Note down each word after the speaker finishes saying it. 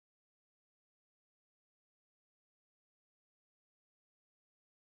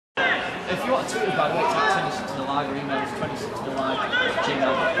If you want to tweet us, by the way, it's at 26 to the live, or email us 26 to the live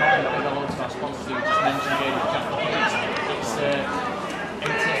 @gmail.com. We've got loads of our sponsors who just mentioned Gated Jaffa Cakes.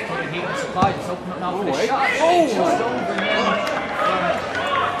 It's coming heat and supply. It's open up now for the shot.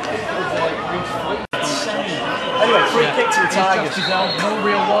 Anyway, free kick to the Tigers. No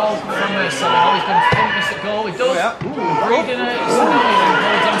real wall from Solihull. He's going to front this at goal. He does. Breeding it. It's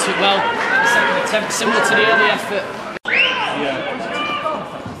holds onto it well. The second attempt, similar to the early effort.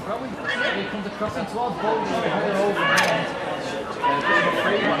 He comes across in towards Bolton. The header over the end. Getting a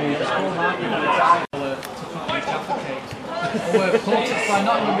free one here. It's called Martin at the time. Jaffa Cakes. Caught it by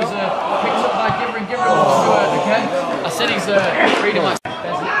Nottingham. He's picked up by Giver, and Giver wants to again. I said he's freedom like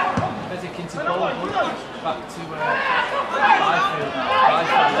Bezic into goal. Back to Byfield now.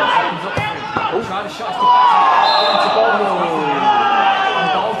 Byfield opens up free. Tried a shot into goal.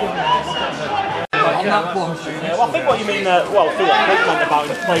 Well, I think what you mean there, well, Phil meant about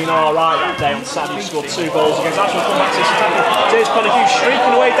him playing alright that day on Saturday. He scored 2 goals against Arsenal. Come back to this attack. Here's Conaghy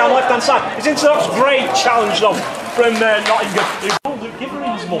streaking away down the left hand side. He's into that great challenge though from Nottingham. Luke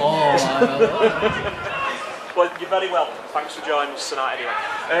Givering's mum. Well, you're very welcome. Thanks for joining us tonight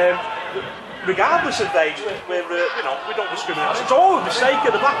anyway. Regardless of age, we don't discriminate. It's all a mistake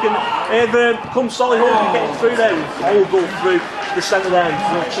at the back, and come Solihull getting through there with Bogle through the centre there, and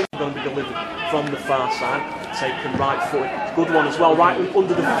going to be delivered from the far side, taken right foot. Good one as well, right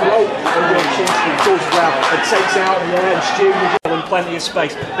under the throat of Chinsky, does well, and takes it out in the air, and Stu with plenty of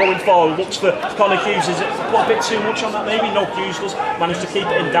space. Going forward, looks for Connor Hughes. Is it put a bit too much on that maybe? No, Hughes does manage to keep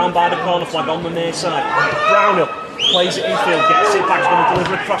it in down by the corner flag on the near side. Brownhill plays it infield, gets it back, going to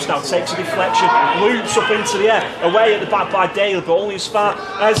deliver a cross now, takes a deflection, loops up into the air, away at the back by Daly, but only as far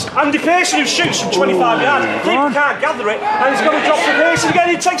as Andy Pearson, who shoots from 25 yards. Keeper can't gather it, and he's going to drop for Pearson again.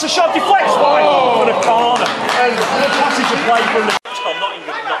 He takes a shot, deflects wide for the corner, and the passage of play from the. It's called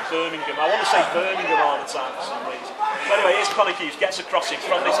Nottingham, not Birmingham. I want to say Birmingham all the time for some reason. But anyway, here's Connor Hughes, gets a crossing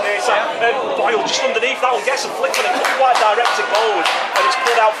from this near side. Boyle just underneath that one, gets a flick on it, not quite direct it forward, and it's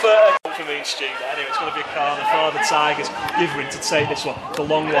put out for me and Stu. Anyway, it's going to be a corner for the Tigers. Givering to take this one. The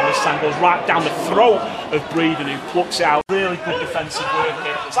long one this time goes right down the throat of Breeden, who plucks it out. Really good defensive work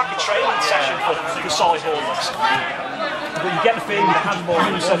here. It's like a training session for Solihull. But you get the feeling they can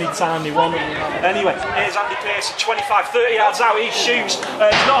use any time they want. Anyway, here's Andy Pearson, 25-30 yards out. He shoots.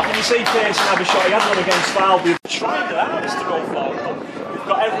 Not often you see Pearson have a shot. He had one against Falby. Trying their hardest to go forward. They've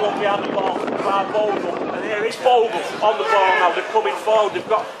got everyone behind the ball. Bogle, and here is Bogle on the ball now. They're coming forward.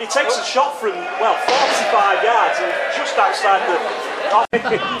 He takes a shot from 45 yards, and just outside the.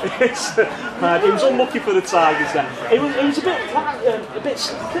 It was unlucky for the Tigers there. It was a bit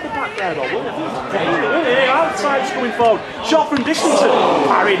to the back there though, wasn't it? Outside's coming forward. Shot from distance and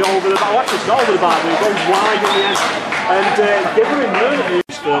parried over the bar. Actually, it's not over the bar, but it goes wide in the end. And Gibbering learned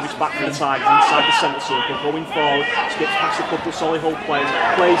Spurvis back for the Tigers inside the centre circle, going forward, skips past a couple of Solihull players,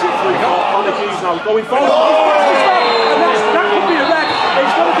 plays it through Connor Hughes now, going forward, and that could be a red.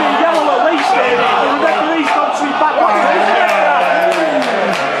 It's going to be a yellow at least, and the referee's got to be back.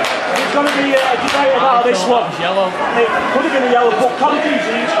 It's going to be a debate about this one. It could have been a yellow, but Connor Hughes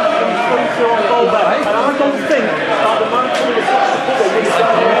is going through on goal there, and I don't think that the man coming across the ball would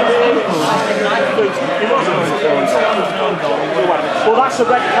well, that's a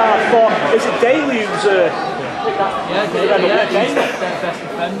red card for, is it Daly who's he's their best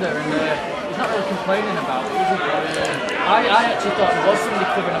defender, and he's not really complaining about it, is he? I actually thought there was somebody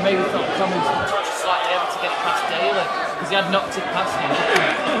covering. I maybe thought Tommy was slightly able to get past Daly, because he had knocked it past him.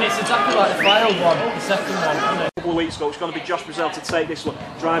 It's exactly like the final one, the second one, isn't it? A couple of weeks ago, it's going to be Josh Brazil to take this one,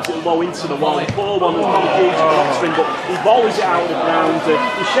 drives it low into the wall. The ball one was Connor Hughes and Oxford, but he volleys it out of the ground.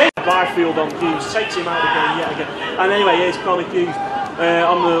 He shakes Byfield on Hughes, takes him out of the game yet again. And anyway, here's Connor Hughes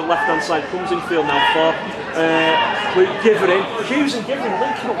on the left hand side, comes in field now for Givering. Hughes and Givering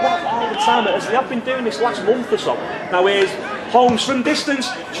linking up all the time, as they have been doing this last month or so. Now here's Holmes from distance,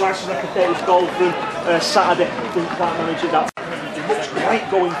 tries to replicate his goal from Saturday. Didn't quite manage it. That looks great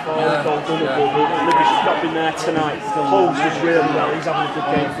going forward. Livish has not been there tonight. Holmes does really well. He's having a good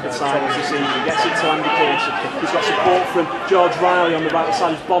game for the Tigers this evening. He gets it to Andy Pearson. He's got support from George Riley on the right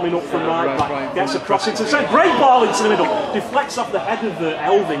side. He's bombing up from right back. Gets across into the centre. Great ball into the middle. Deflects off the head of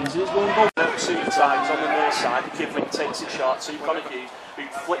Elvings. He's going to go to the Tigers on the near side. The Kivling takes it short to Connor Hughes, who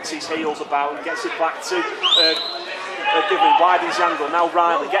flicks his heels about and gets it back to Giving, widens the angle. Now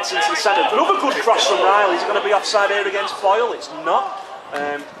Riley gets into the centre. Another good cross from Riley. He's going to be offside here against Boyle. It's not.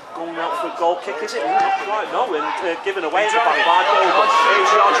 Going out for a goal kick, is it? Not quite, no. And given away at the back by Boyle.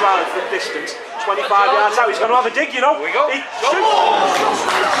 Here's George Riley from distance. 25 yards out. He's going to have a dig, you know. He shoots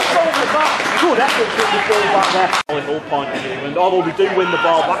over the back. Good effort from the full back there. Solihull point of view, and although they do win the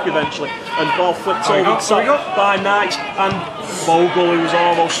ball back eventually, and the ball flipped over by Knights, and Bogle, who was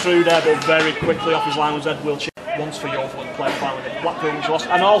almost through there, but very quickly off his line was Ed Wiltshire. Once for Yeovil and played fine with it. Blackburn was lost,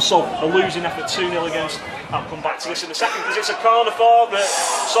 and also a losing effort 2-0 against. I'll come back to this in a second because it's a corner for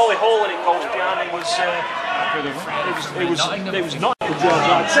Solihull, and it goes behind. It was not good. George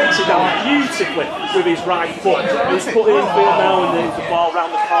Wright takes it down beautifully with his right foot. He's put it in field now, and the ball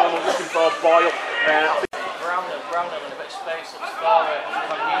round the corner looking for Boyle. Brownhill in a bit of space up far.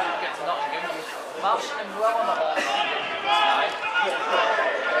 Get to Nottingham. Marshall and well on the ball tonight.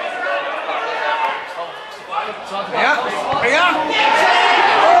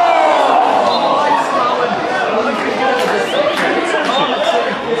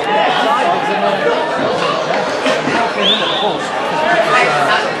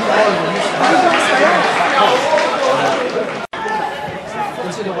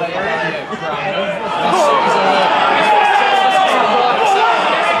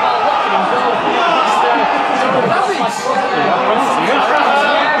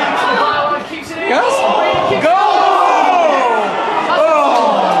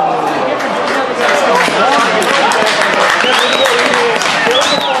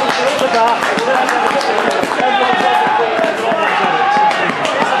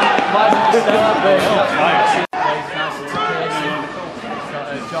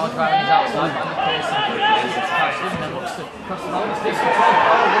 George Wright is outside, and the Pearson and then looks to cross the line. It's decent play.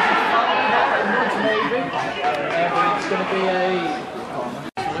 But it's going to be a corner.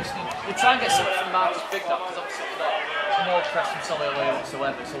 We'll try and get something from Marcus Big Dog, because obviously we've got no press from Solihull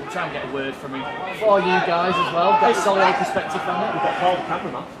whatsoever, so we'll try and get a word from him for you guys as well. Get Solihull perspective from it. We've got Paul the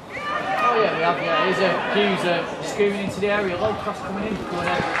cameraman. Oh yeah, we have, yeah. He's screaming into the area, low cross coming in, going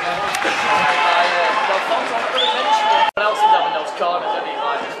ahead again. What else is having those corners, isn't he?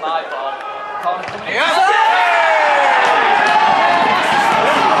 Like, it's my ball. Corner coming in.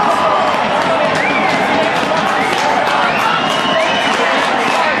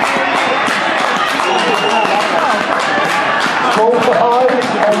 Goal for Hyde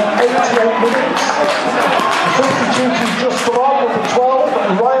on 88 minutes. Substitution just come on with the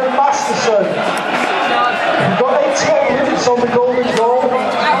 12, Ryan Masterson. We've got 88 minutes on the golden goal.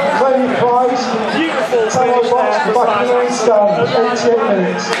 Claiming prize. Beautiful Taylor Box, the back of the main stand, 88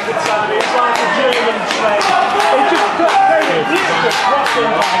 minutes. It's like a German train. It just got very beautiful crossing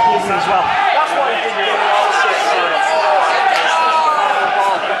by Given as well. That's what it did.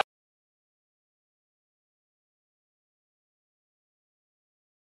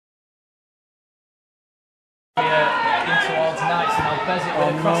 In towards Knights and now Bezic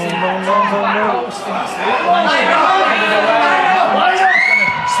with a crossing.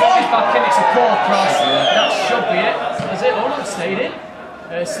 Swap it back in, it's a poor cross. That should be it. Is it? Oh no, it stayed in.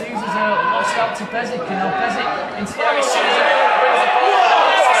 Sousa's lost out to Bezic, and now Bezic into the area. Sousa brings the ball down.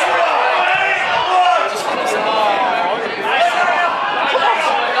 Just puts the ball in.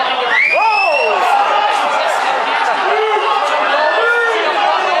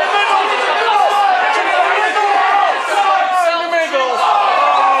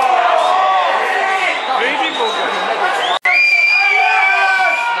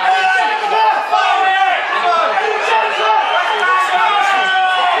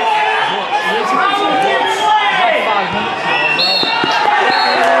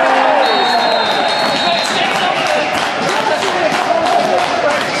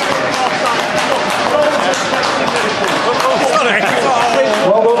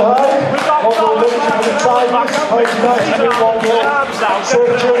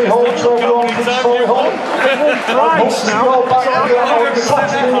 Price now.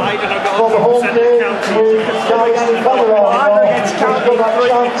 For the home game with guys in Colorado, we've got that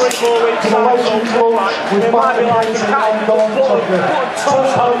chance to the legend club with Matt and Hayes and Don Donald. £10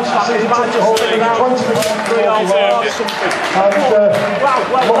 to see the ticket holder, 20 minutes for and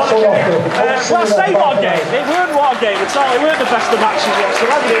lots of offer. Well, say what a game. It weren't what a game at all. It weren't the best of matches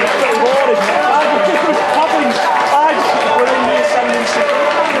whatsoever. It was pretty boring. Probably were in the ascendancy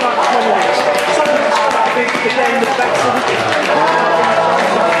for about 20 minutes. So I think the game was better.